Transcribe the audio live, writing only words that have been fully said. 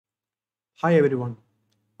Hi everyone.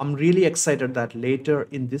 I'm really excited that later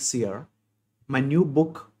in this year, my new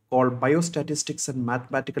book called Biostatistics and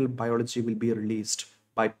Mathematical Biology will be released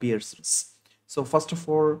by Pearson's. So, first of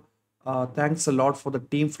all, thanks a lot for the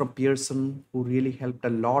team from Pearson who really helped a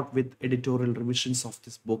lot with editorial revisions of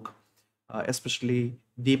this book, especially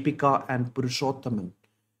Deepika and Purushothaman.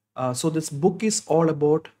 So this book is all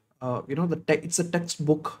about, it's a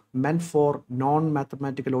textbook meant for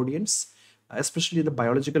non-mathematical audience, especially the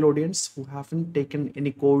biological audience who haven't taken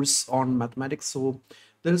any course on mathematics. So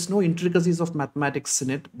there is no intricacies of mathematics in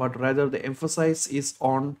it, but rather the emphasis is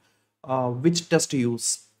on which test to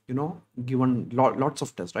use. Given lots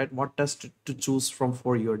of tests, right? What test to choose from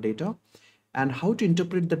for your data, and how to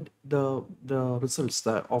interpret the results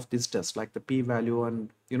of this test, like the p-value,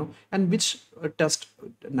 and which test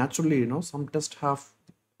naturally, some tests have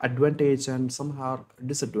advantage and some have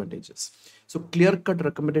disadvantages. So clear cut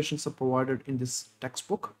recommendations are provided in this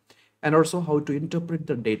textbook, and also how to interpret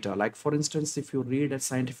the data. Like for instance, if you read a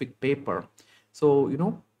scientific paper, so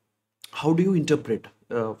how do you interpret,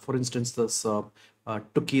 for instance, this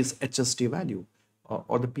Tukey's HST value,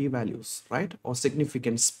 or the p values, right, or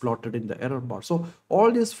significance plotted in the error bar. So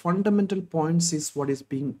all these fundamental points is what is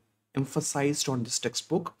being emphasized on this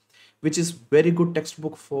textbook, which is very good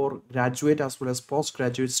textbook for graduate as well as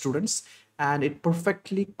postgraduate students, and it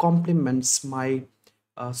perfectly complements my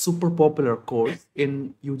super popular course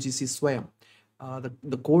in UGC Swayam.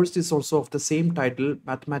 The course is also of the same title,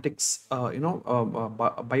 mathematics,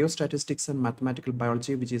 biostatistics and mathematical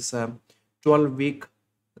biology, which is a 12-week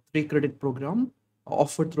 3 credit program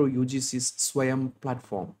offered through UGC's Swayam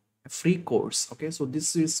platform, a free course. Okay, so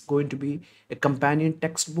this is going to be a companion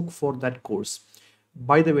textbook for that course.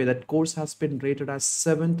 By the way, that course has been rated as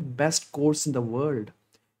seventh best course in the world,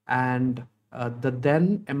 and the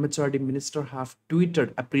then MHRD minister have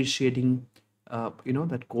tweeted appreciating,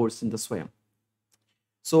 that course in the Swayam.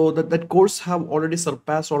 So that course have already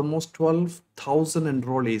surpassed almost 12,000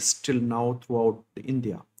 enrollees till now throughout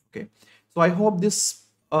India. Okay, so I hope this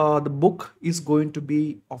the book is going to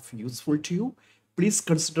be of useful to you. Please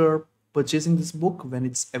consider purchasing this book when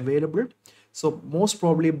it's available. So most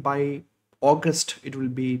probably by August it will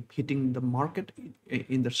be hitting the market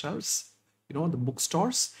in the shelves, the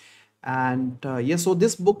bookstores. And yes, so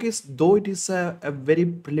this book is, though it is a very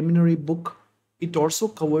preliminary book, it also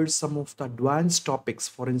covers some of the advanced topics,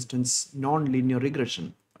 for instance, non-linear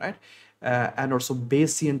regression, right? And also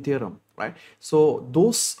Bayesian theorem, right? So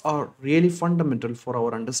those are really fundamental for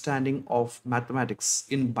our understanding of mathematics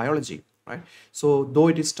in biology, right? So though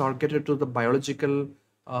it is targeted to the biological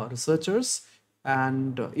researchers,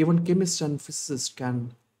 and even chemists and physicists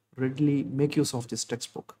can readily make use of this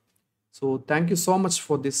textbook. So thank you so much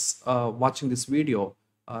for this watching this video,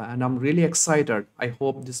 and I'm really excited. I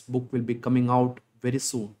hope this book will be coming out very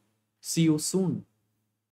soon. See you soon.